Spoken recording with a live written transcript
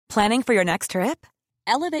Planning for your next trip?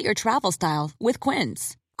 Elevate your travel style with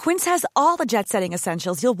Quince. Quince has all the jet-setting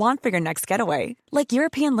essentials you'll want for your next getaway, like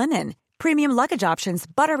European linen, premium luggage options,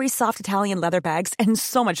 buttery soft Italian leather bags, and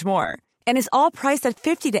so much more. And is all priced at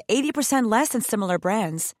 50 to 80% less than similar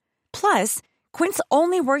brands. Plus, Quince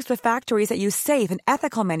only works with factories that use safe and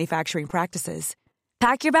ethical manufacturing practices.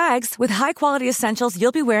 Pack your bags with high-quality essentials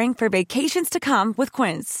you'll be wearing for vacations to come with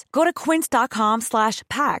Quince. Go to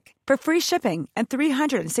quince.com/pack for free shipping and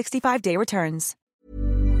 365-day returns.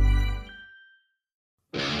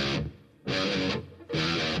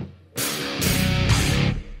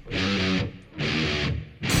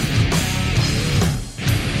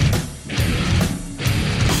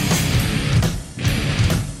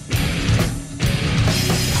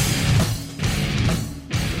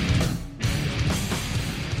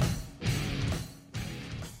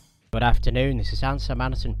 Good afternoon, this is Sam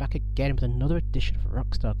Anderson back again with another edition of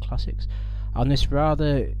Rockstar Classics on this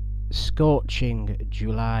rather scorching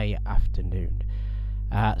July afternoon.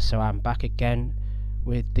 So I'm back again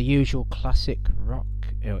with the usual classic rock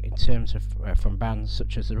in terms of from bands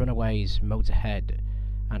such as The Runaways, Motorhead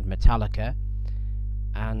and Metallica,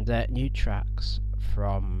 and new tracks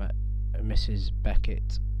from Mrs.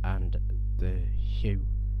 Beckett and The Who.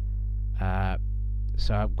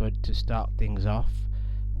 So I'm going to start things off.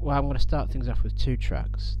 Well, I'm going to start things off with two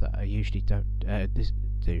tracks that I usually don't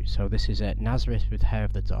do. So this is Nazareth with Hair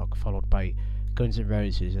of the Dog, followed by Guns N'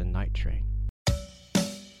 Roses and Night Train.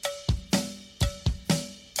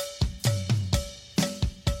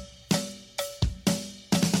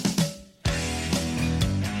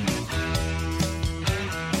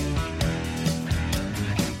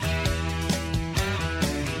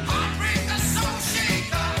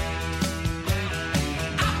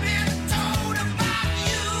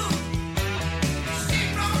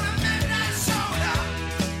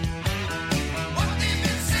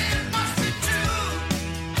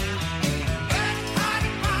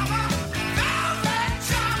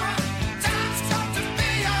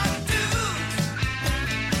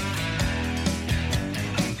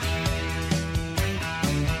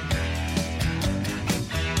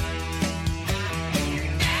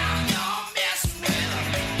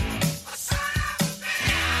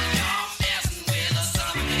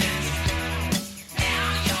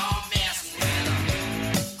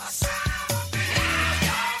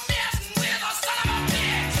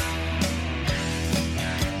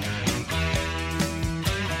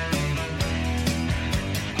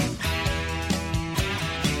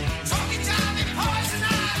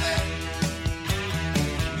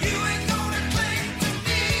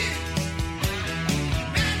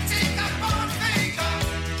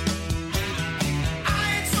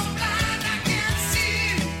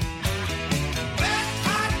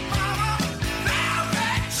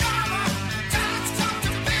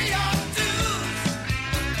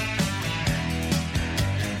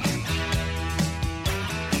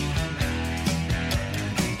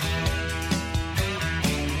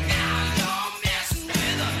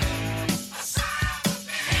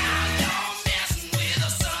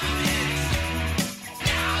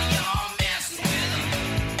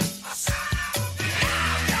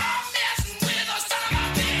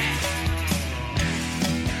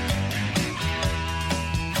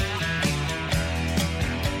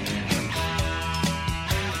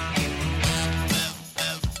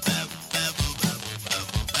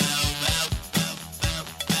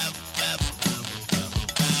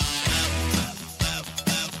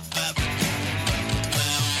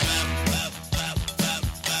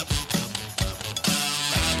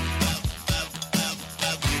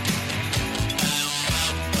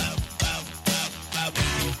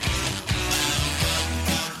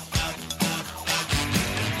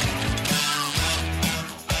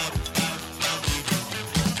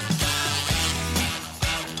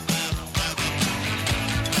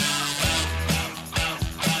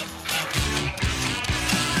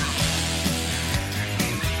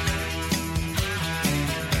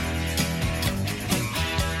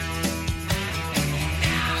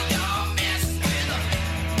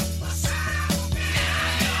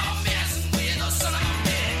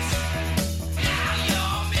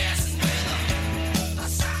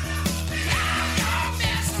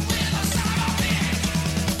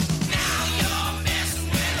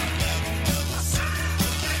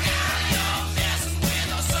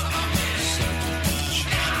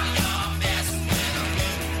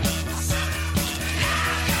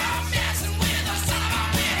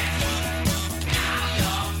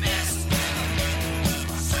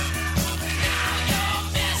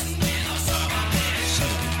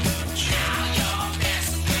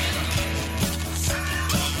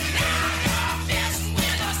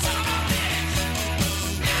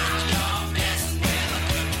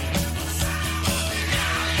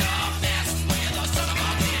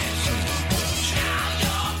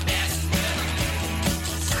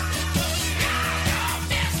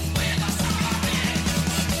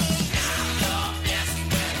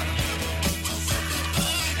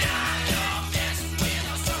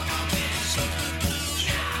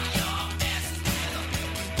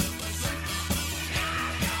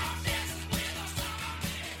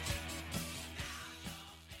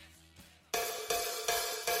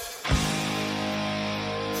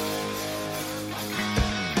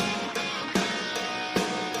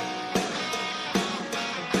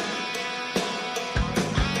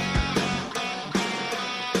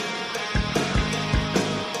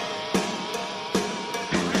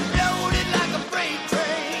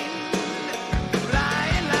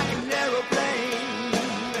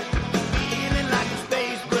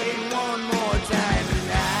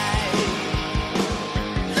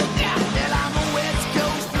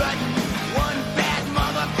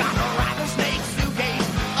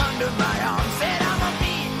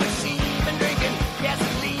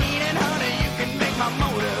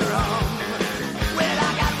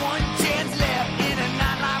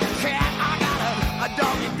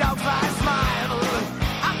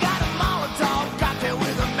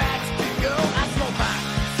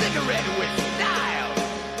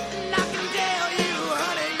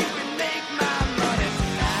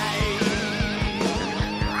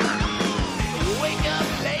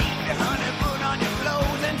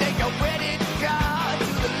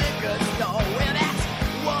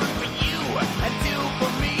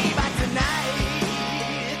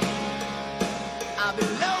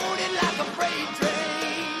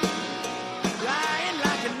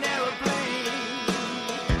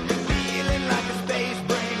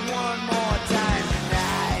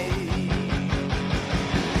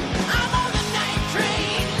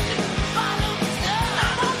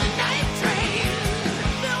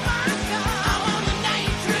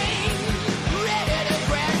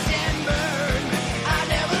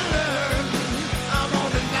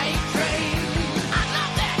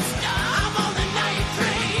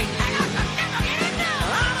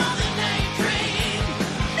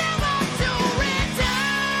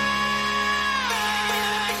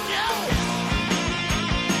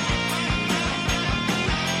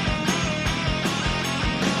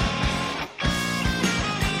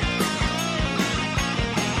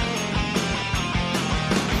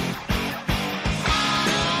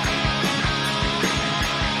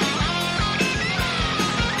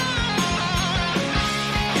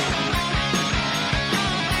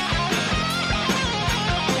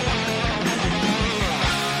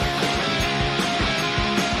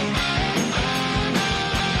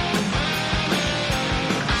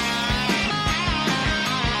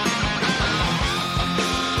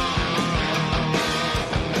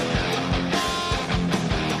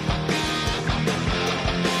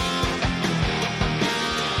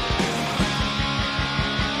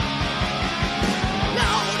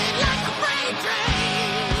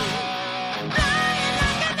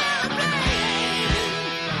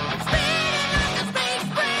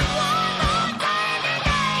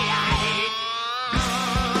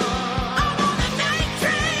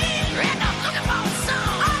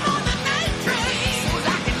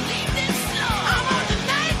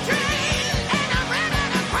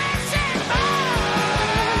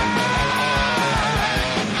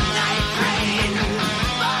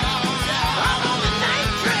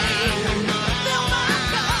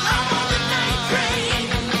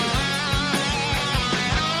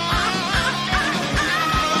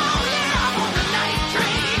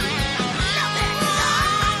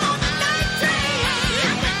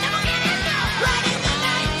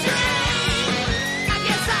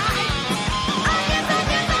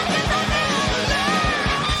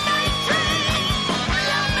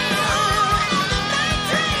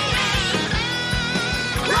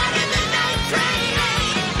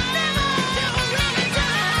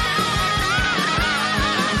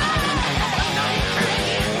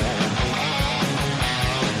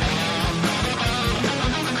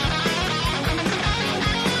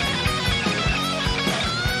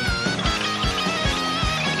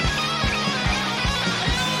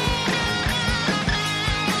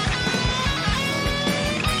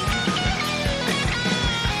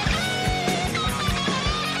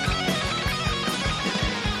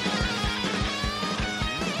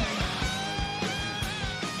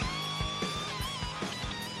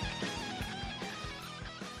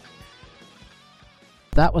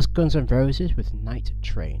 That was Guns N' Roses with Night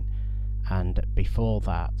Train, and before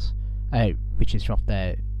that, which is off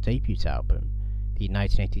their debut album, the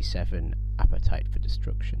 1987 Appetite for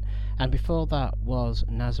Destruction, and before that was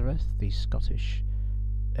Nazareth, the Scottish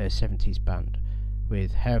 70s band,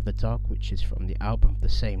 with Hair of the Dog, which is from the album of the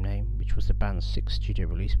same name, which was the band's 6th studio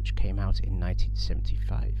release, which came out in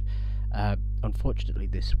 1975. Unfortunately,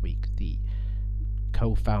 this week, the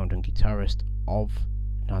co-founder and guitarist of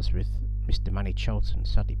Nazareth, Mr. Manny Charlton,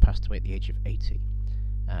 sadly passed away at the age of 80.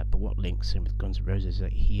 But what links him with Guns N' Roses is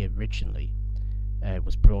that he originally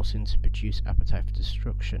was brought in to produce Appetite for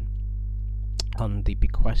Destruction on the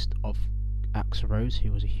bequest of Axl Rose,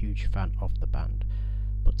 who was a huge fan of the band.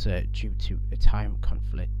 But due to a time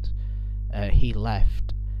conflict, he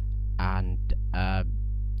left, and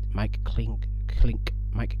Mike Klink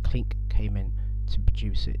came in to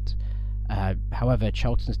produce it. However,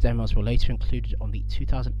 Charlton's demos were later included on the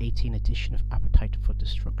 2018 edition of Appetite for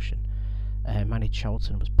Destruction. Manny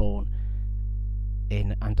Charlton was born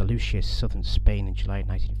in Andalusia, southern Spain, in July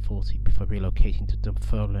 1940, before relocating to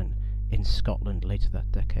Dunfermline in Scotland later that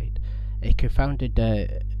decade. He co-founded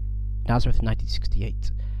Nazareth in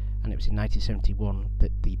 1968, and it was in 1971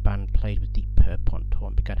 that the band played with Deep Purple on tour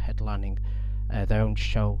and began headlining their own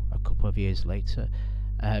show a couple of years later.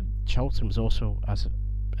 Charlton was also, as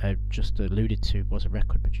just alluded to, was a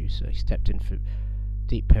record producer. He stepped in for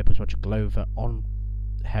Deep Purple's Roger Glover on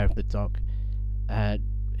Hair of the Dog.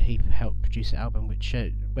 He helped produce an album which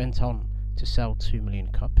went on to sell 2 million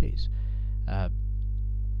copies.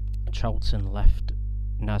 Charlton left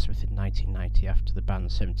Nazareth in 1990 after the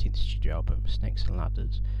band's 17th studio album, Snakes and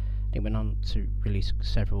Ladders. He went on to release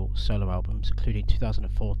several solo albums, including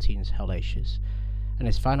 2014's Hellacious, and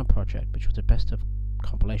his final project, which was a best of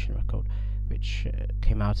compilation record, which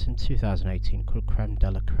came out in 2018, called Creme de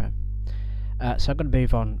la Creme. So I'm going to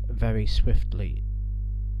move on very swiftly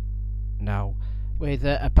now with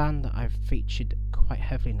a band that I've featured quite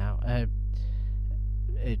heavily now,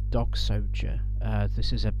 Dog Soldier.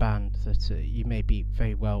 This is a band that you may be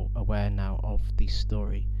very well aware now of the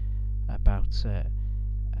story about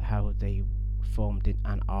how they formed in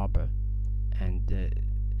Ann Arbor, and their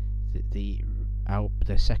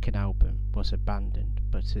second album was abandoned,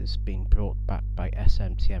 but has been brought back by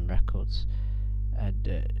SMTM Records, and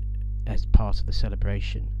as part of the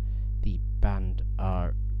celebration, the band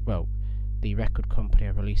the record company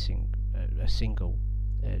are releasing a single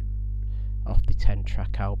off the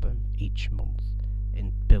 10-track album each month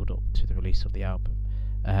in build-up to the release of the album.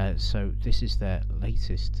 So this is their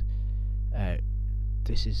latest.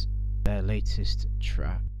 This is their latest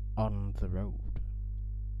track, On the Road.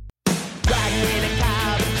 Riding in a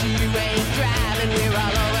car, but you ain't driving. We're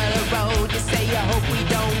all over the road. You say you hope we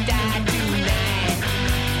don't die tonight.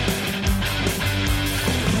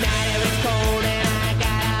 Night it's cold and I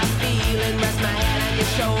got a feeling. Rest my head on your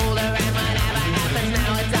shoulder and whatever happens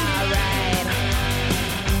now it's alright.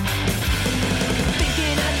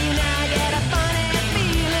 Thinking of you now, I get a funny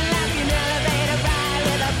feeling like an elevator ride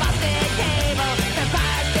with a busted cable. The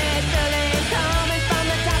fire stays filling, coming from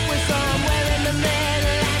the top. We're somewhere in the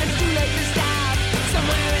middle and it's too late to stop.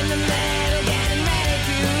 Somewhere in the middle, getting ready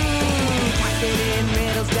to toss it in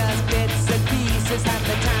riddles, just bits and pieces. Half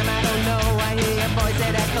the time I don't know, I hear your voice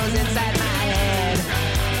that echoes inside my head.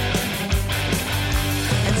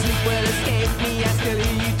 And sleep will escape me, I still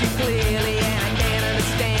hear you too clearly, and I can't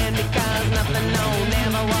understand because nothing, no,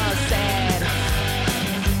 never was said.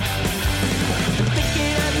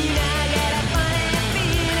 Thinking of you now, I get a funny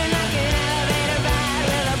feeling like an elevator ride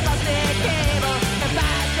with a busted cable. The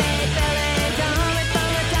fire stays filling, coming from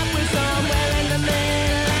the top. We're somewhere in the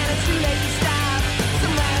middle and it's too late to stop.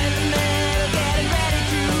 Somewhere in the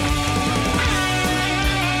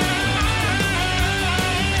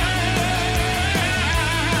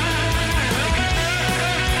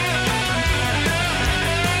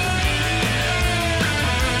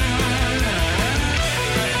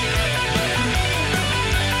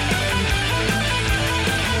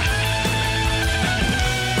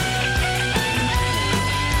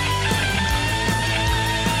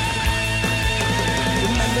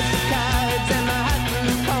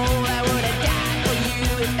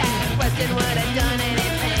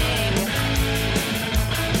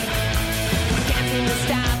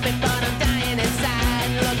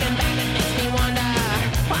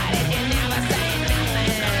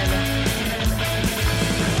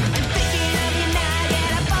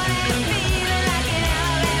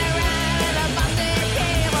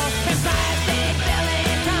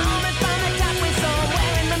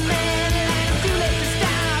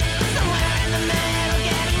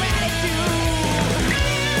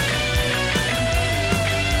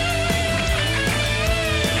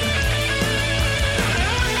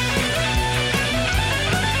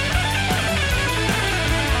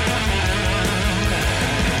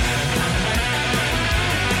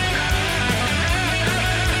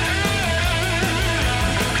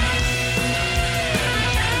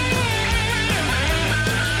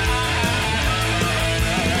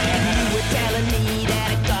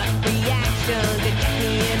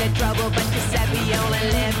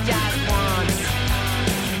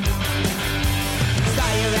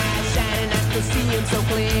so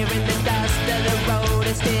clear in the dust of the road,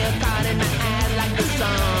 and still caught in my eyes like the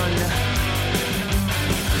sun.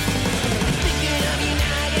 Thinking of you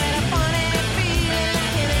now, I get a funny feeling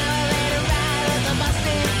like an elevator ride with a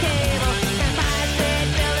busted cable. Empire State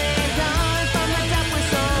Building coming from the top, we're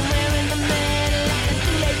somewhere in the middle, and it's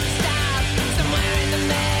too late to stop. Somewhere in the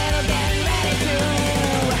middle, getting ready to.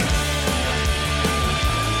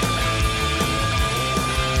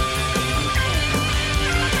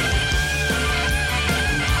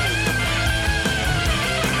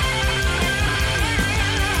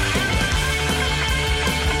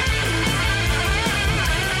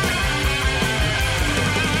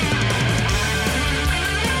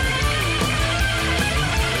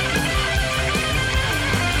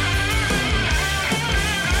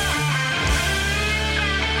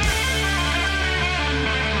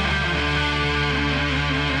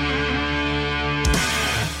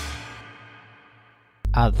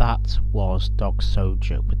 That was Dog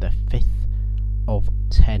Soldier with the 5th of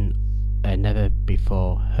 10 never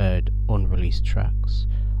before heard unreleased tracks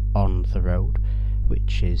on the road,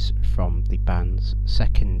 which is from the band's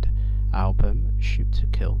second album, Shoot to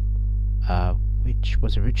Kill, which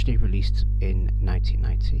was originally released in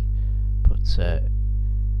 1990, but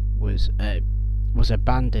was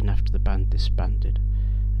abandoned after the band disbanded.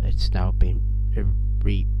 It's now been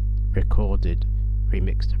re-recorded,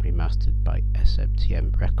 remixed and remastered by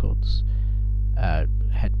SMTM Records,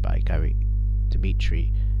 head by Gary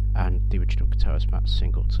Dimitri and the original guitarist Matt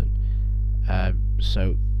Singleton.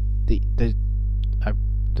 So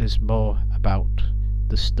there's more about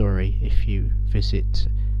the story if you visit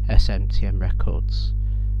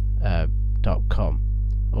smtmrecords.com,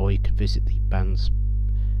 or you can visit the band's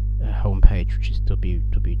homepage, which is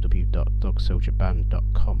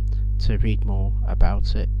www.dogsoldierband.com, to read more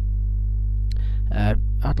about it.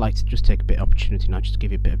 I'd like to just take a bit of opportunity now just to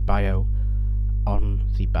give you a bit of bio on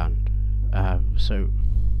the band. So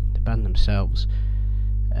the band themselves,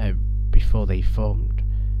 before they formed,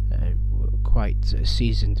 were quite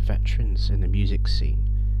seasoned veterans in the music scene,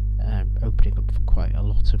 opening up for quite a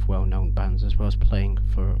lot of well-known bands, as well as playing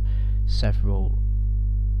for several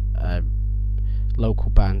local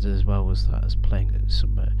bands, as well as that, as playing at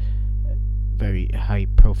some very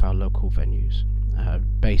high-profile local venues.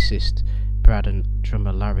 Bassist Brad and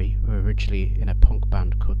drummer Larry were originally in a punk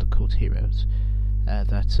band called the Cult Heroes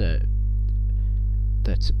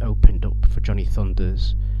that opened up for Johnny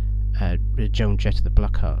Thunders, Joan Jett of the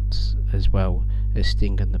Blackhearts, as well as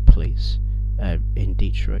Sting and the Police in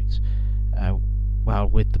Detroit. While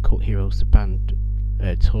with the Cult Heroes, the band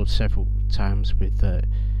toured several times with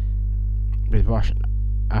Ross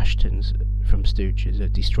Ashton's from Stooges,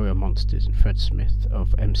 Destroyer Monsters, and Fred Smith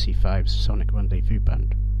of MC5's Sonic Rendezvous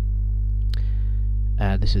band.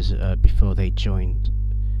 This is before they joined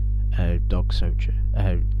Dog Soldier.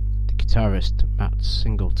 The guitarist Matt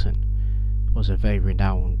Singleton was a very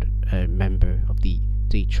renowned member of the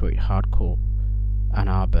Detroit hardcore Ann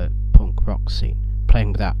Arbor punk rock scene,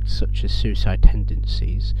 playing with acts such as Suicide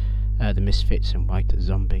Tendencies, The Misfits, and White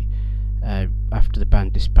Zombie. After the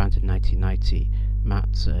band disbanded in 1990,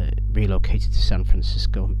 Matt relocated to San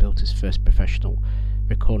Francisco and built his first professional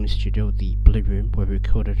recording studio, the Blue Room, where he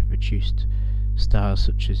recorded and produced stars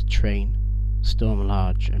such as Train, Storm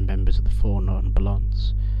Large, and members of the Four Northern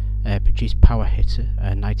Blondes. Produced Power Hitter,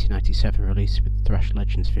 a 1997 release with thrash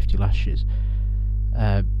legends 50 Lashes,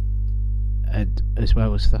 and as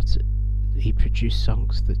well as that, he produced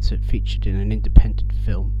songs that featured in an independent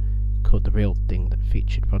film called The Real Thing that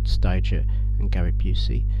featured Rod Steiger and Gary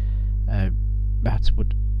Busey. Matt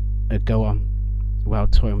would go on, while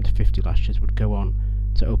touring with 50 Lashes, would go on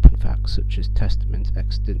to open for acts such as Testament,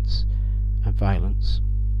 Extents, and Violence.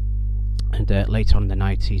 And later on in the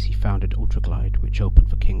 90s, he founded Ultraglide, which opened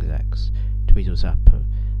for King's X, Tweedle Zapper,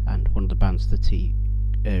 and one of the bands that he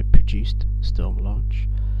produced, Storm Launch.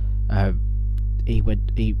 He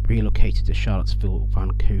relocated to Charlottesville,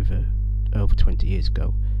 Vancouver, over 20 years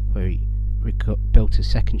ago, where he built his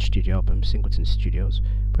second studio album, Singleton Studios,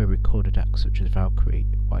 where he recorded acts such as Valkyrie,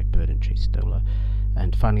 Whitebird, and Chase Stoller.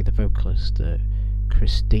 And finally, the vocalist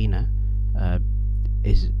Christina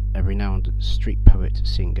is a renowned street poet,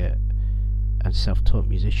 singer, and self-taught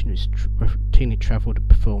musician who's routinely travelled and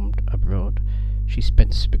performed abroad. She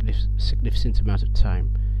spent a significant amount of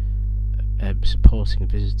time supporting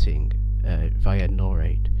and visiting via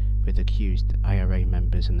NORAID with accused IRA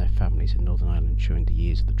members and their families in Northern Ireland during the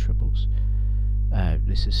years of the Troubles.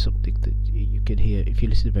 This is something that you can hear if you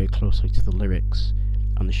listen very closely to the lyrics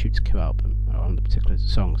on the Shoot to Kill album, or on the particular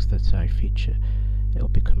songs that I feature. It'll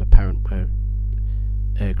become apparent where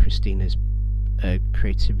Christina's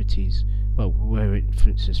creativities, where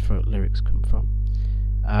influences for lyrics come from.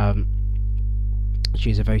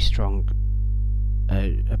 She's a very strong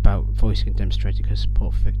about voicing and demonstrating her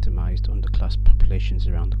support for victimised underclass populations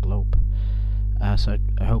around the globe. So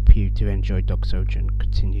I hope you do enjoy Dog Soldier and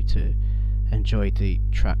continue to enjoy the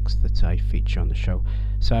tracks that I feature on the show.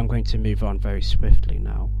 So I'm going to move on very swiftly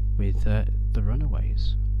now with The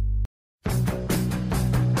Runaways.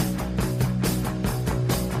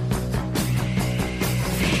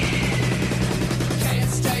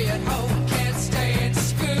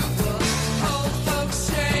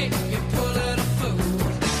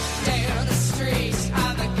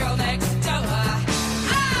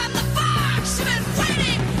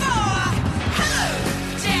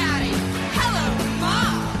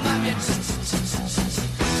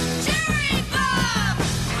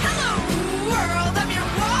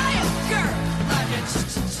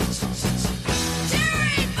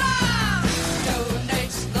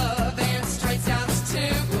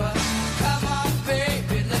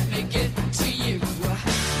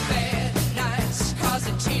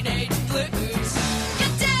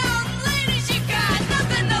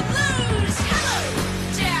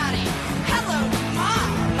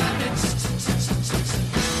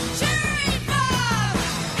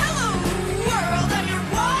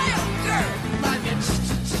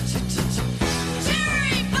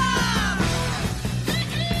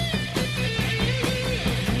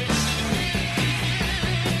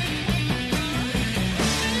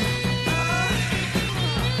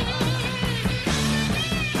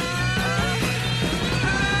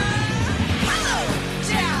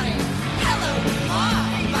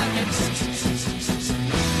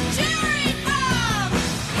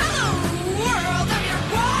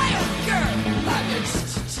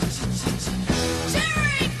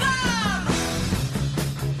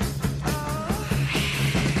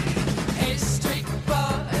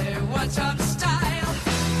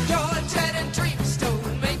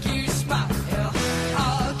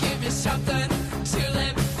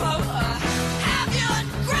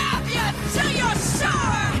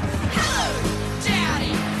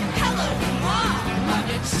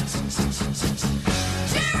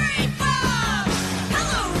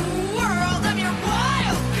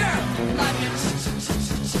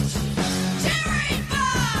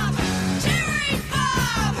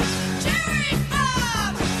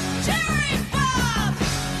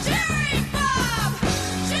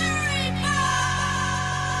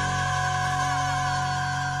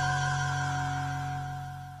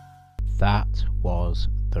 That was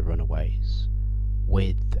The Runaways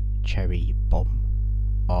with Cherry Bomb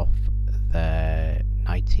off the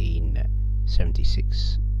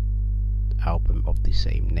 1976 album of the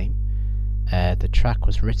same name. The track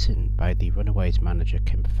was written by the Runaways manager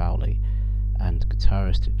Kim Fowley and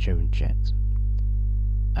guitarist Joan Jett.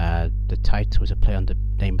 The title was a play on the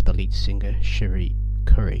name of the lead singer, Cherie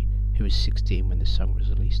Currie, who was 16 when the song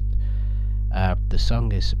was released. The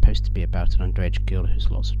song is supposed to be about an underage girl who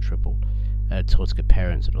has lots of trouble towards her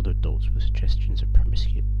parents and other adults with suggestions of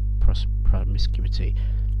promiscuity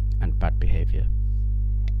and bad behaviour.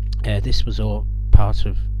 This was all part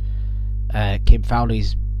of Kim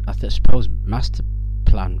Fowley's, I suppose, master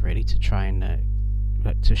plan, really, to try and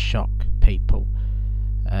to shock people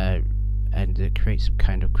and create some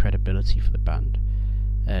kind of credibility for the band,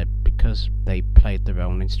 because they played their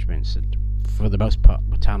own instruments and for the most part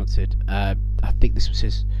were talented. I think this was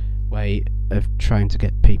his way of trying to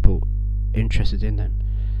get people interested in them.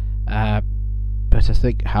 But I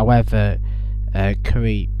think, however,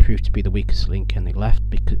 Currie proved to be the weakest link, and they left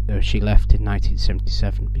because she left in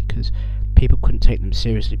 1977 because people couldn't take them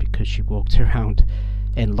seriously because she walked around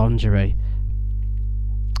in lingerie.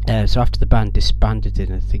 So after the band disbanded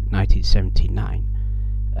in, I think,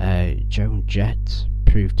 1979, Joan Jett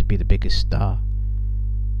proved to be the biggest star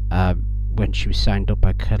when she was signed up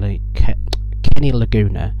by Kenny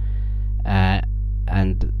Laguna,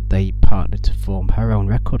 and they partnered to form her own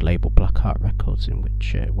record label, Blackheart Records, in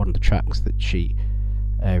which one of the tracks that she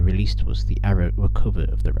released was a cover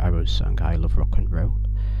of the Arrow song I Love Rock and Roll.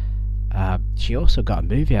 She also got a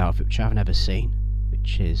movie out of it, which I've never seen,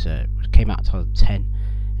 which came out in 2010,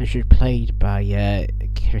 and she was played by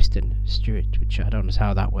Kristen Stewart, which I don't know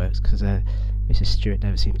how that works, because Mrs. Stewart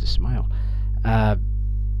never seems to smile. I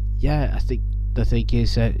think the thing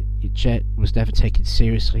is Jet was never taken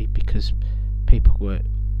seriously because people were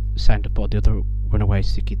signed up all the other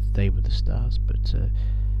Runaways thinking that they were the stars, but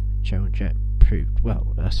Joan Jett proved,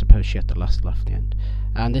 well, I suppose she had the last laugh at the end.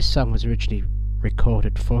 And this song was originally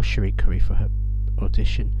recorded for Cherie Currie for her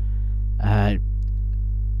audition.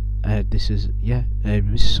 This is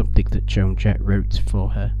something that Joan Jett wrote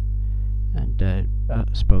for her, and I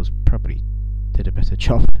suppose probably did a better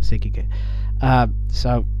job singing it.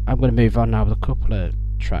 So I'm going to move on now with a couple of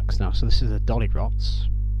tracks now. So this is a Dolly Rots,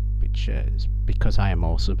 which is Because I Am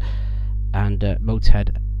Awesome, and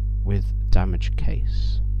Motorhead with Damaged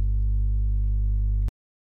Case.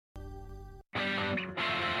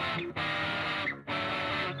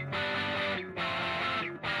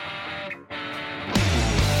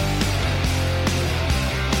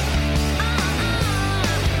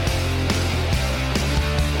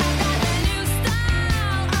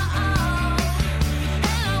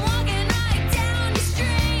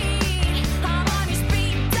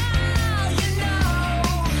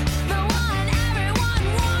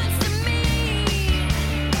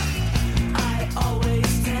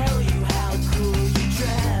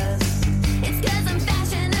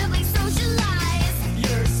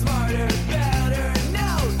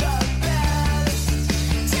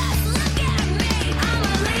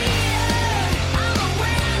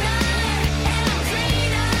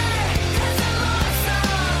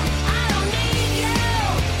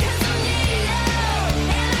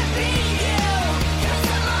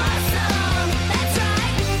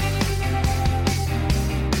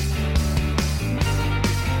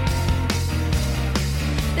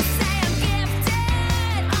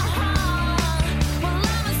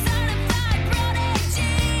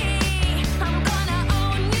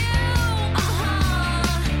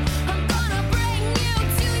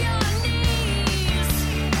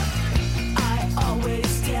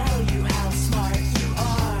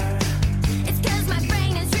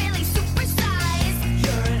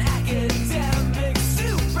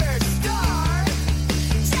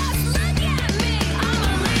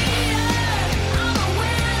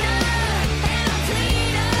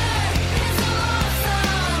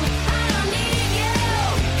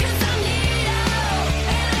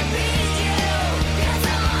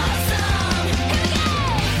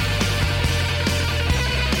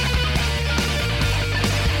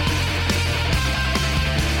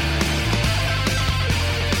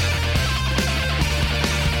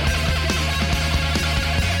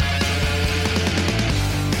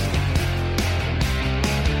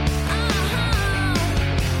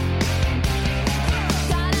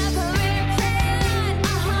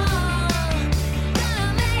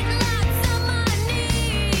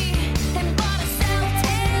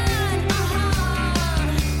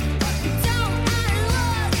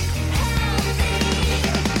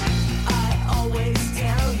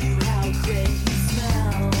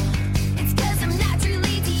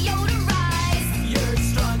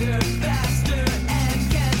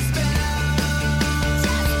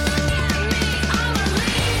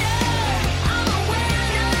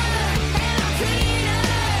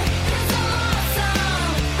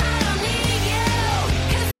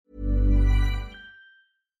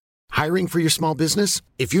 Hiring for your small business?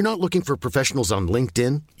 If you're not looking for professionals on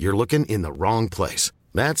LinkedIn, you're looking in the wrong place.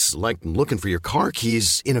 That's like looking for your car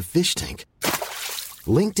keys in a fish tank.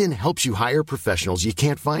 LinkedIn helps you hire professionals you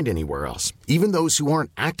can't find anywhere else, even those who aren't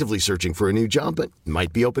actively searching for a new job but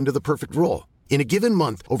might be open to the perfect role. In a given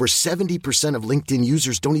month, over 70% of LinkedIn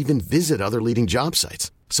users don't even visit other leading job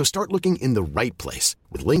sites. So start looking in the right place.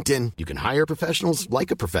 With LinkedIn, you can hire professionals like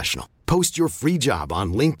a professional. Post your free job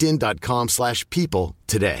on linkedin.com/people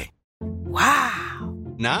today. Wow.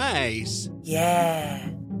 Nice. Yeah.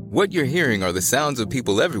 What you're hearing are the sounds of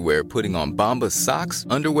people everywhere putting on Bombas socks,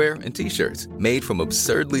 underwear, and T-shirts made from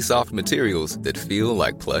absurdly soft materials that feel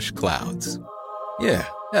like plush clouds. Yeah,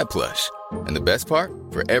 that plush. And the best part?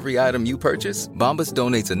 For every item you purchase, Bombas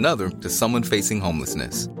donates another to someone facing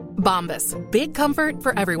homelessness. Bombas. Big comfort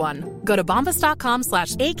for everyone. Go to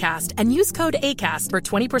bombas.com/ACAST and use code ACAST for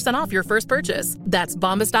 20% off your first purchase. That's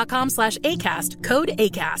bombas.com/ACAST. Code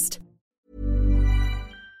ACAST.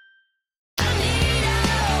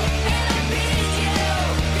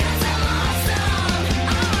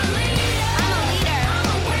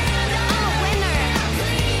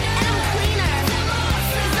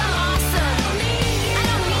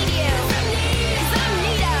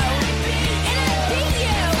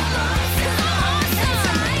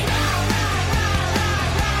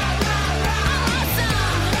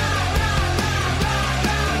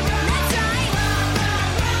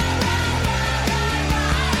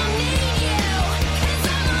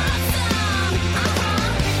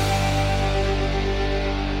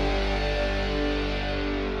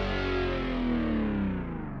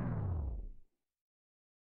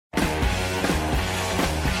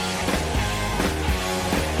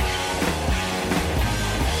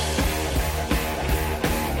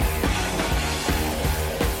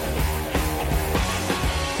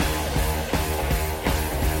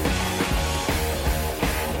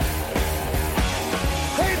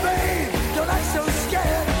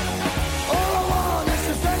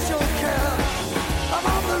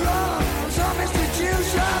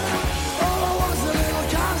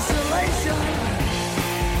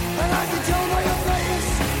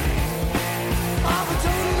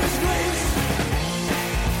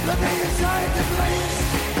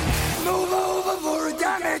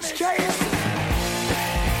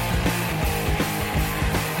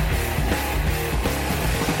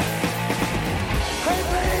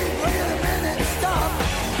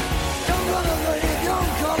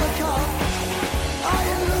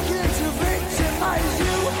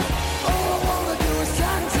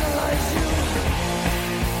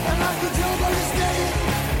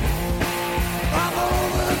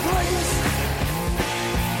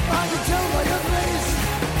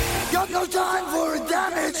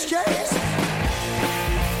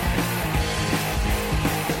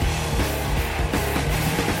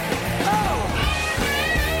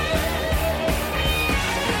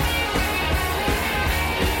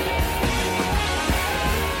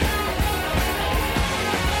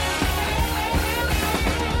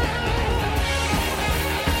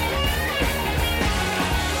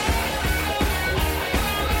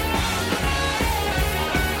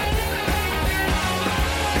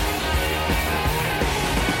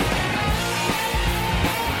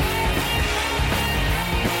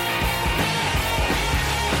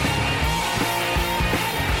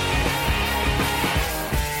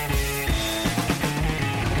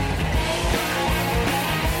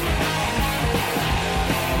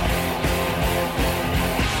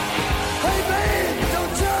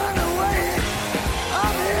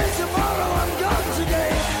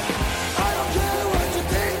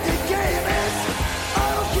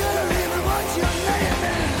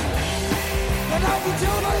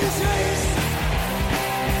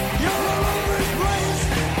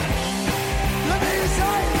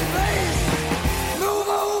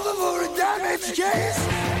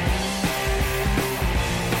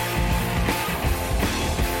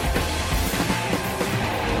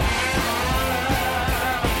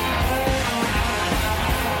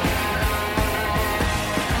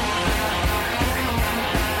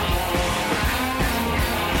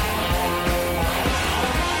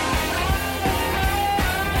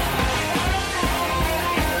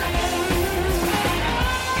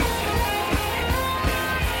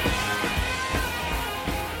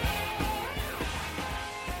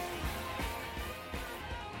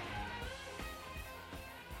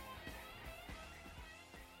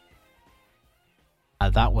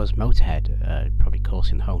 That was Motorhead, probably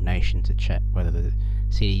causing the whole nation to check whether the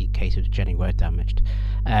CD cases of Jenny were damaged.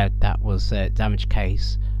 That was Damaged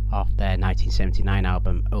Case off their 1979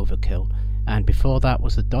 album Overkill, and before that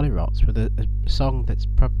was the Dolly Rots with a song that's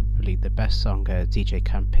probably the best song DJ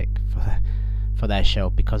can pick for their show,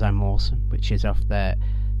 Because I'm Awesome, which is off their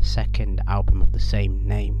second album of the same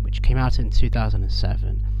name, which came out in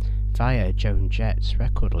 2007 via Joan Jett's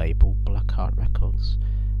record label Blackheart Records,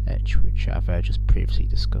 which I've just previously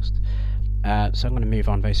discussed. So I'm going to move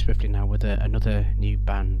on very swiftly now with another new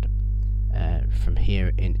band from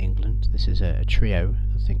here in England. This is a trio,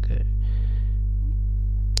 I think,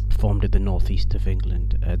 formed in the northeast of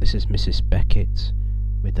England. This is Mrs. Beckett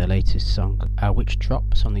with their latest song, which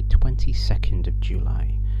drops on the 22nd of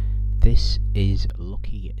July. This is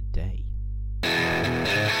Lucky Day.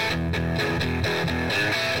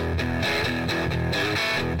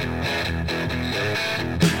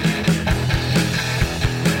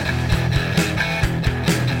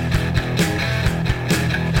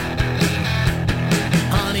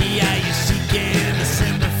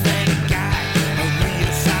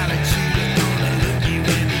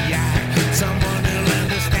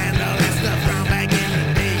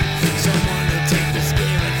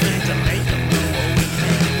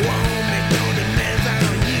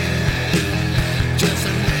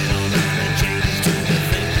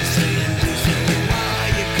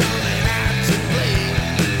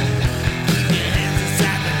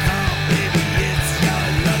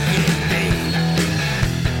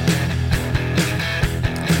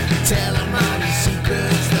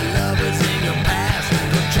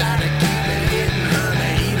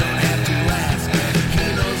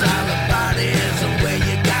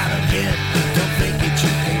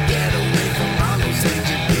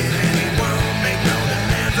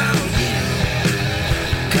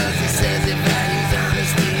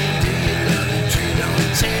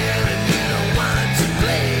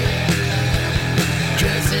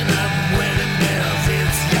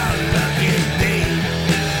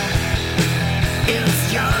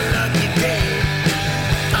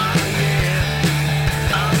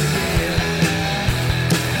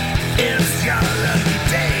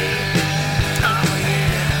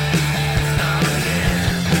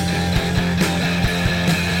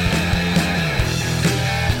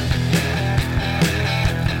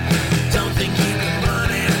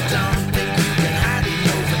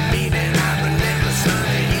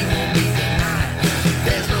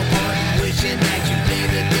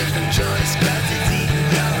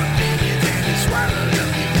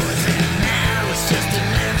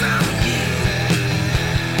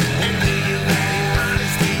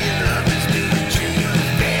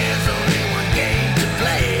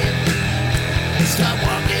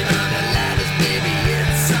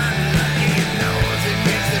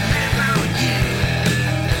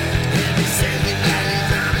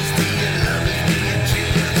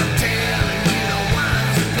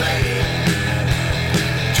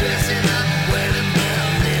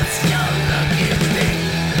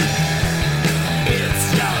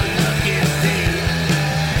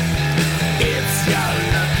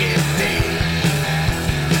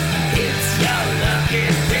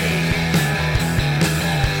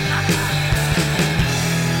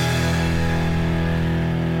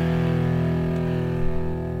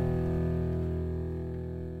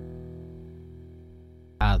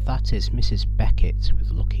 That is Mrs. Beckett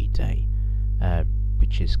with Lucky Day,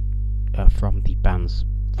 which is from the band's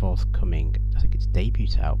forthcoming, I think it's debut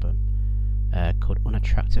album, called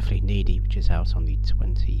Unattractively Needy, which is out on the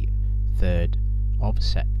 23rd of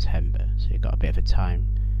September, so you've got a bit of a time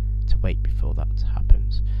to wait before that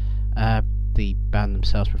happens. The band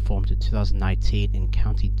themselves were formed in 2019 in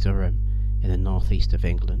County Durham in the northeast of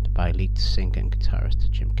England by lead singer and guitarist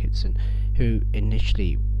Jim Kitson, who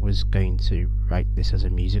initially was going to write this as a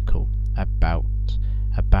musical about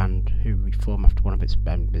a band who reformed after one of its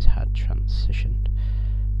members had transitioned.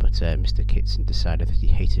 But Mr. Kitson decided that he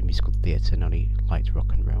hated musical theatre and only liked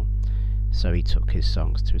rock and roll, so he took his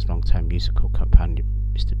songs to his long-time musical companion,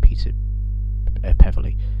 Mr. Peter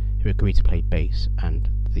Peverley, who agreed to play bass, and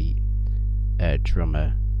the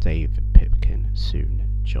drummer Dave Pipkin soon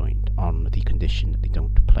joined on the condition that they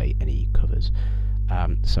don't play any covers.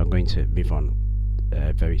 So I'm going to move on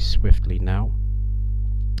very swiftly now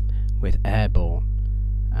with Airborne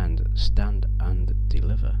and Stand and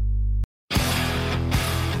Deliver.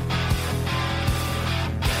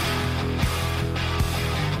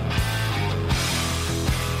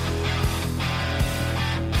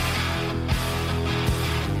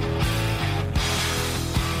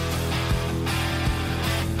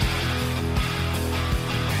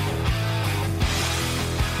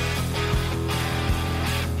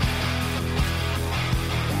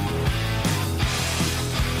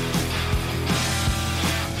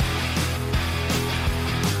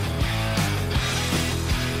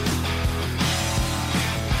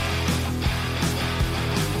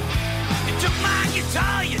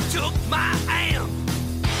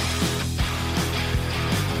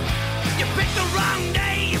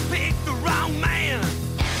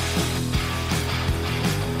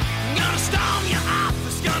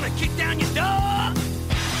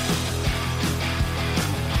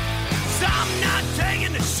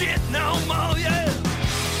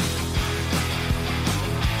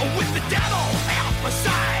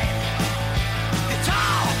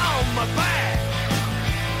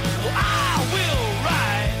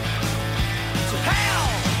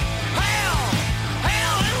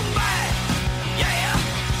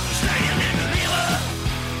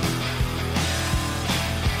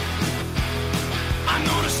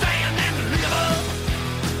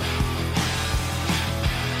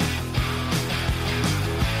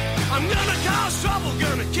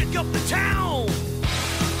 shake up the town.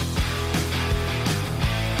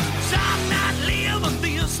 'Cause I'm not living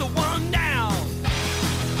this one down.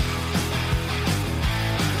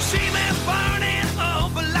 See me burning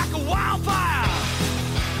up like a wildfire.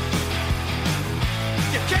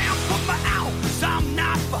 You can't put me out 'cause I'm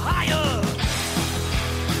not for hire.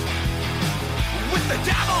 With the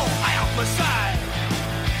devil at my side,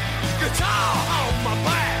 guitar on my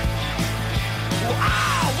back, well,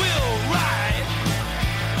 I will ride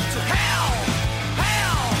to hell,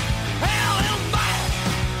 hell, hell and back.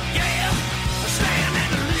 Yeah, stand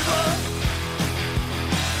and deliver.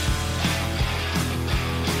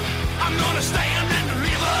 I'm gonna stand and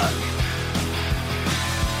deliver.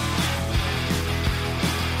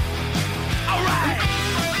 All right.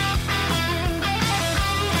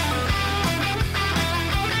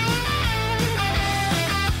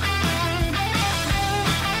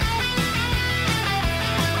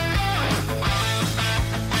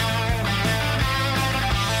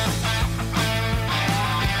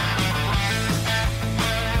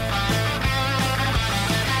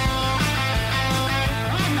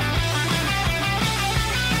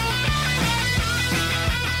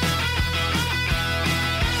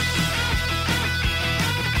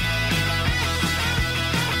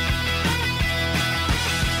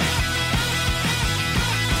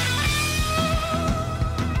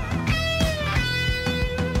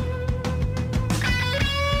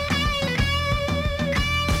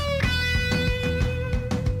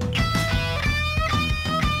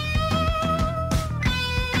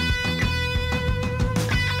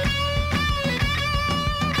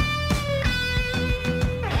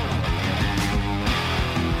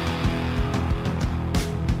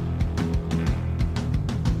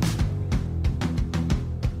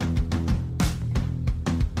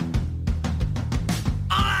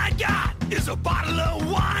 Is a bottle of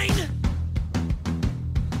wine,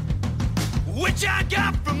 which I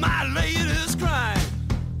got from my latest crime.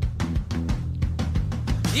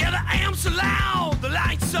 Yeah, the amps are loud, the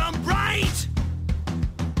lights are bright.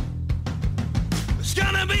 It's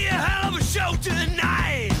gonna be a hell of a show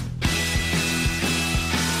tonight.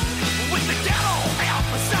 With the devil out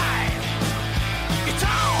my side,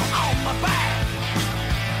 guitar on my back,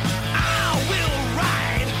 I will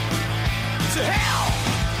ride to hell,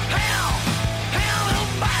 hell, hell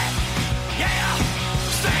and back. Yeah,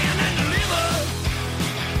 stand and deliver.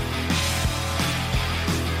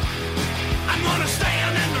 I'm gonna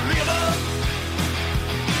stand and deliver.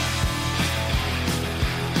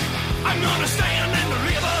 I'm gonna stand and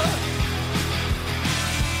deliver.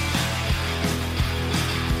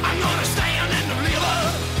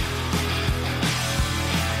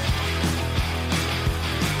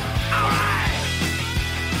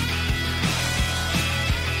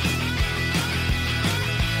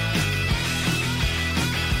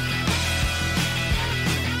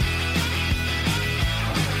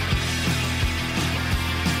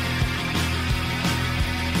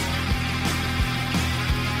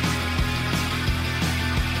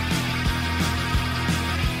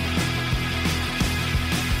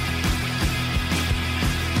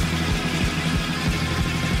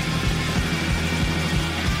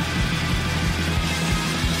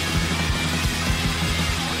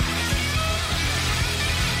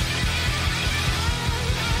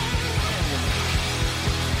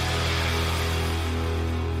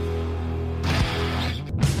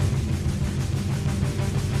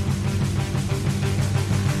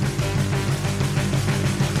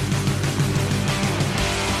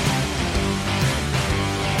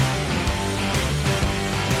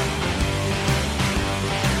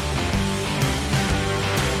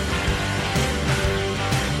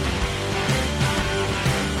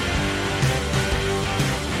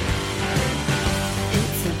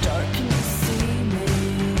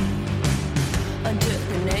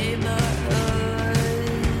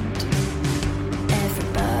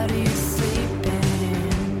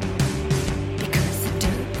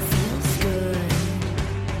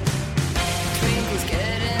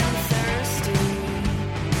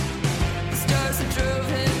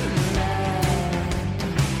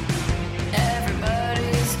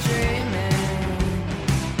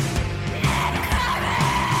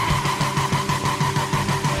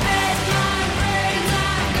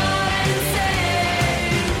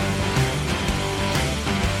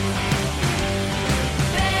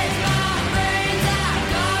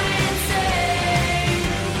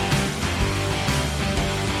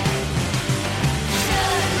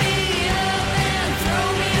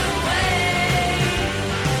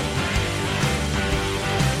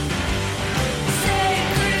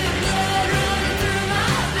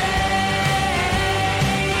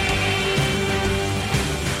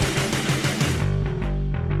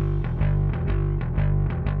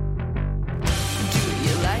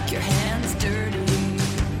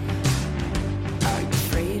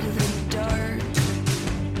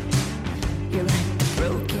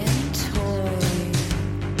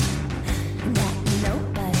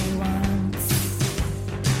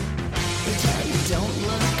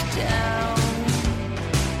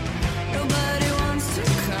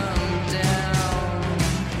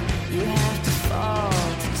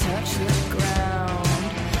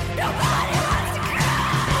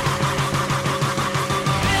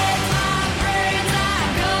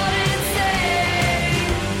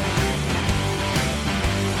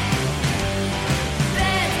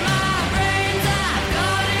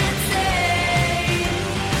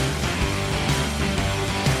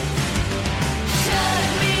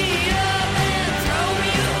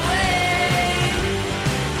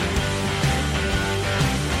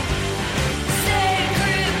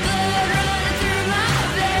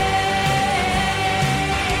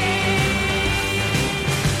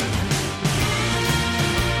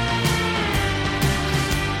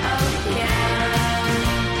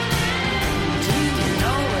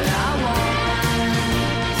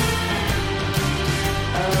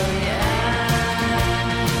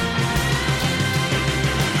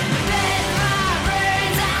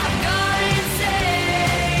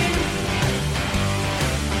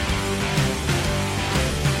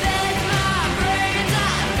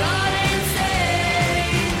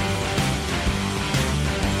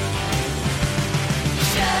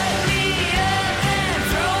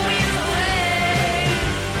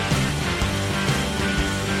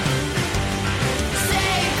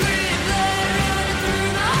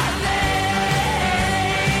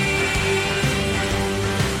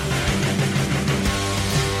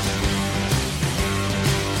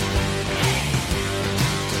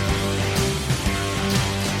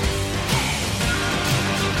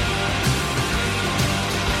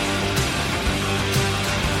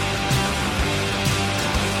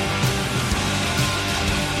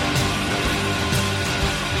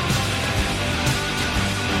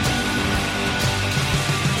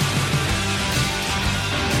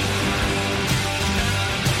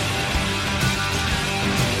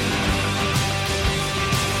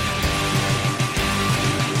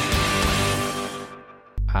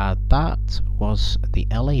 was the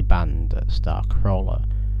LA band Starcrawler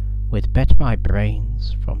with Bet My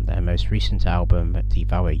Brains from their most recent album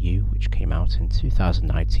Devour You, which came out in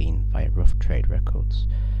 2019 via Rough Trade Records.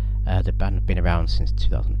 The band have been around since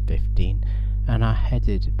 2015 and are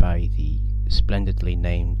headed by the splendidly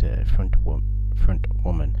named front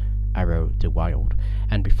woman Arrow DeWild,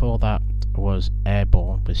 and before that was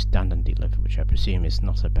Airborne with Stand and Deliver, which I presume is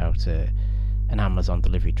not about an Amazon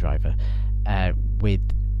delivery driver,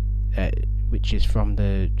 which is from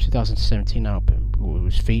the 2017 album. It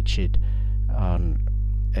was featured on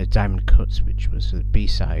Diamond Cuts, which was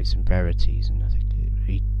B-sides and rarities, and I think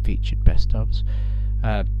he featured best ofs.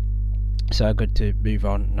 So I'm going to move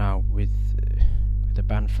on now with a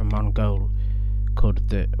band from Mongol called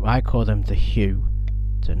I call them the Hue,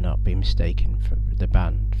 to not be mistaken for the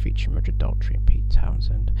band featuring Roger Daltrey and Pete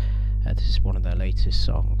Townsend. This is one of their latest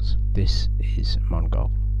songs. This is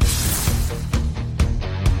Mongol.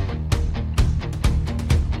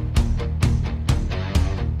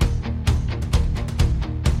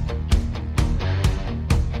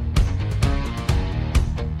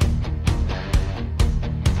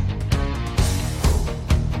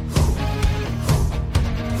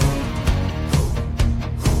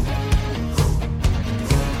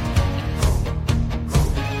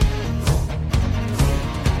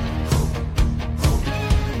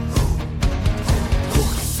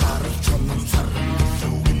 Sarı canım sarı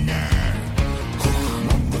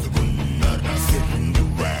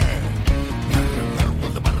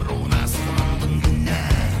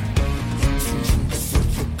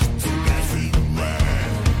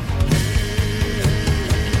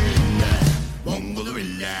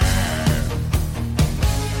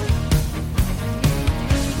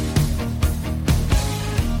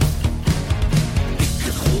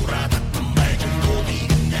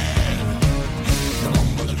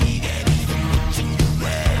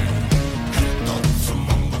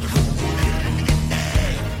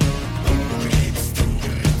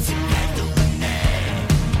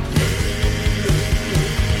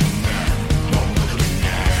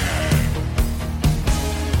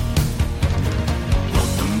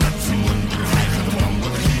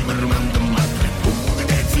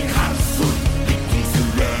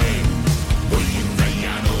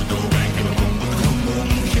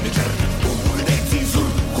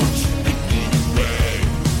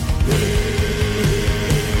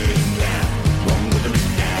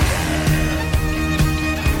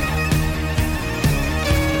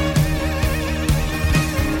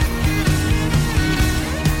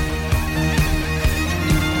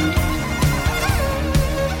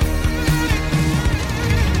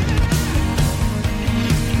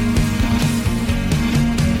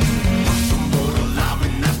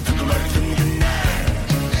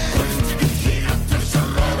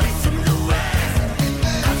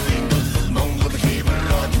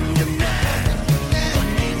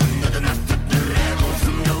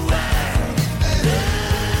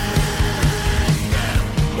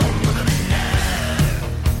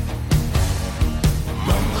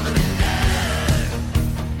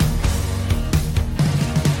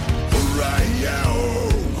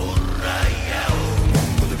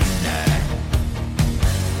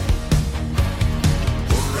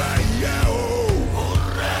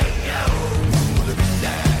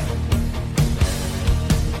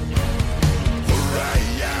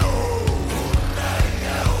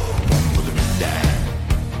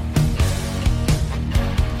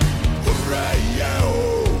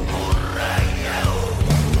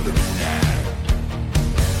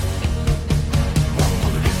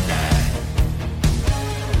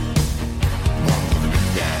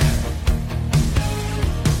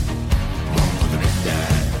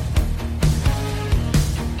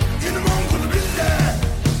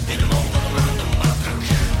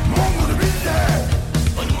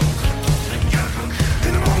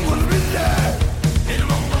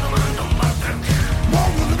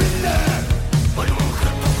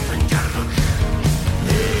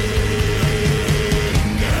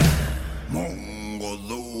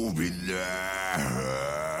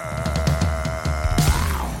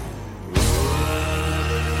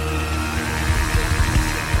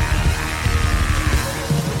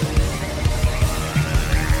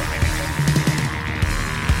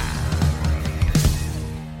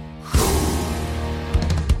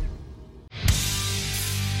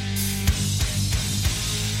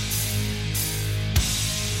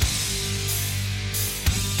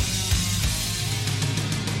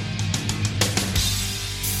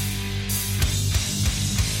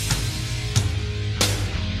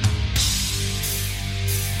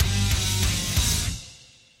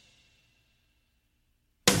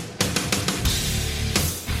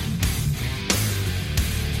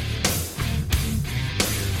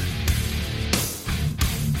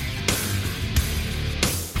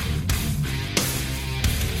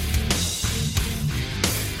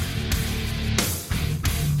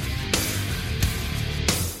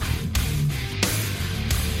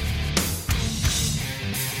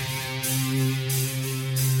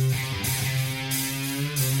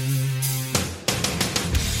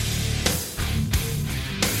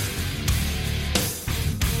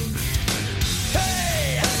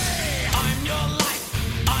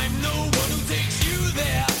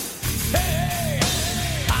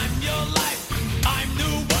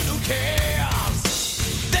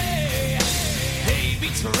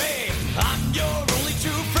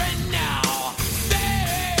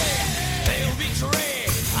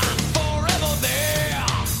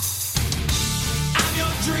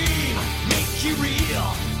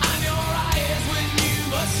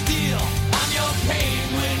must steal. I'm your pain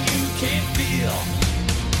when you can't feel.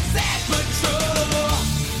 Sad but true.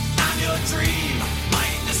 I'm your dream,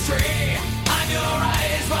 mind astray. I'm your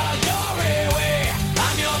eyes while you're away.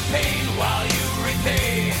 I'm your pain while you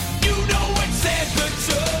repay. You know what's sad but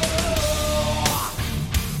true.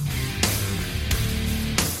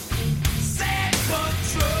 Sad but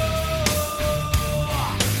true.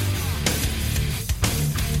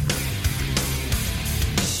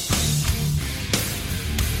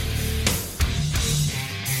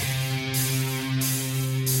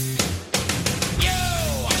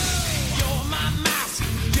 You're my mask,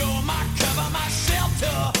 you're my cover, my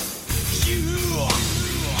shelter.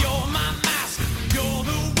 You're my mask, you're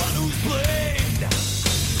the one who's blamed.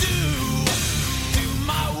 Do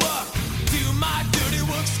my work, do my dirty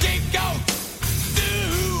work, scapegoat.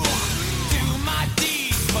 Do my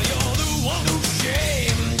deeds, but you're the one who's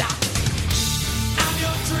shamed. I'm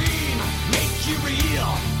your dream, make you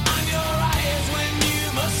real. I'm your eyes when you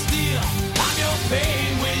must steal. I'm your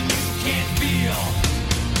pain when you can't feel.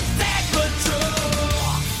 Sad but true.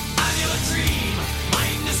 I'm your dream,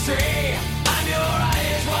 mind astray. I'm your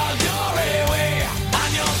eyes while you're away.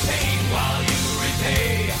 I'm your pain while you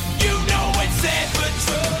repay. You know it's sad but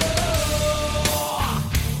true.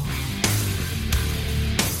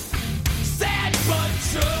 Sad but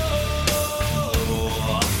true.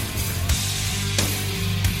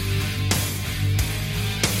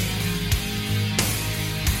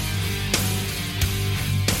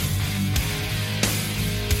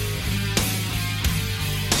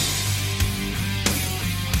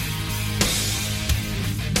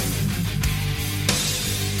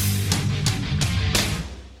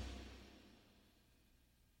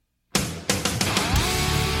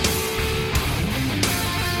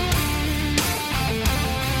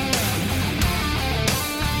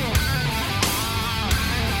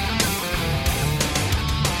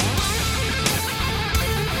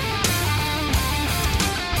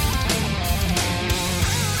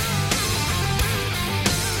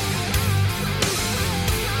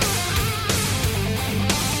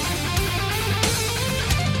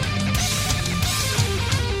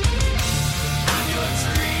 I'm your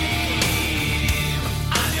dream,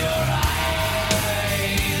 I'm your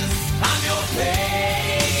eyes, I'm your pain.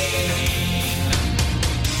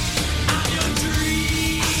 I'm your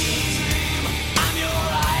dream, I'm your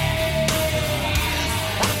eyes,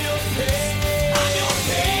 I'm your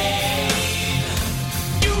pain.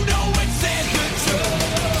 You know it's sad but true.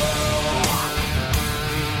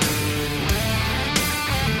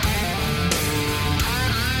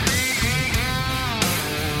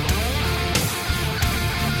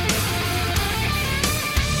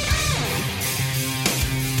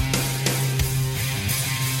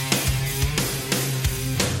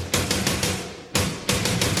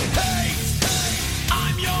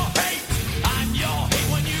 I'm your hate. I'm your hate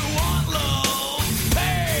when you want love.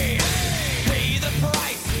 Pay the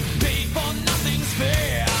price. Pay for nothing's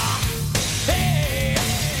fair. Hey,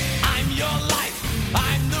 I'm your life.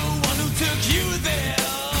 I'm the one who took you there.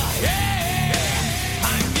 Hey,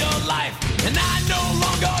 I'm your life, and I no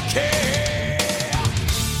longer care.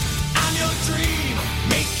 I'm your dream,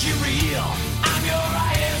 make you real. I'm your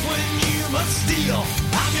eyes when you must steal.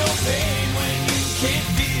 I'm your pain when you can't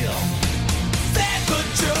feel. Sad but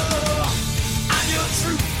true. I'm your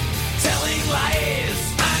truth, telling lies.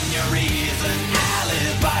 I'm your reason,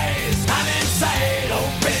 alibis. I'm inside,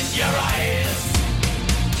 open your eyes.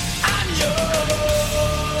 I'm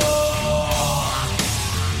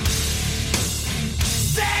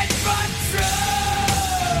sad but true.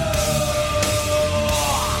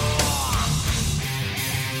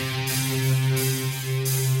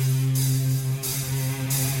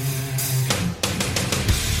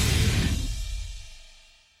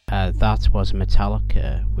 That was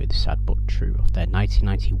Metallica with Sad But True off their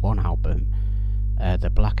 1991 album, the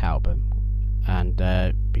Black Album. And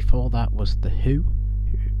before that was The Who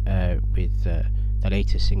with the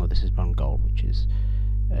latest single, This Is Beyond Gold, which is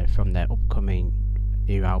from their upcoming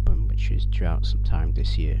new album, which is due out sometime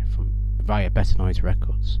this year via Better Noise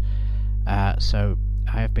Records. So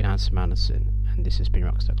I have been Anson Anderson, and this has been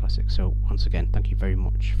Rockstar Classics. So once again, thank you very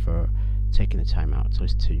much for taking the time out to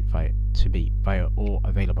listen to me via all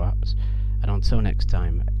available apps. And until next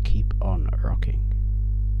time, keep on rocking.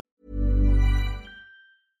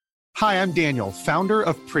 Hi, I'm Daniel, founder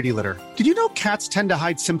of Pretty Litter. Did you know cats tend to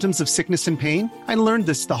hide symptoms of sickness and pain? I learned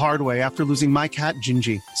this the hard way after losing my cat,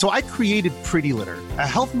 Gingy. So I created Pretty Litter, a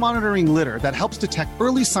health monitoring litter that helps detect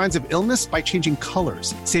early signs of illness by changing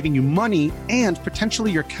colors, saving you money and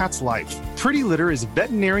potentially your cat's life. Pretty Litter is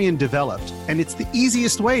veterinarian developed, and it's the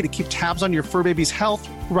easiest way to keep tabs on your fur baby's health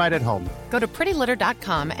right at home. Go to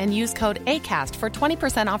prettylitter.com and use code ACAST for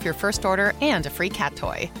 20% off your first order and a free cat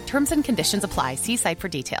toy. Terms and conditions apply. See site for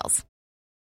details.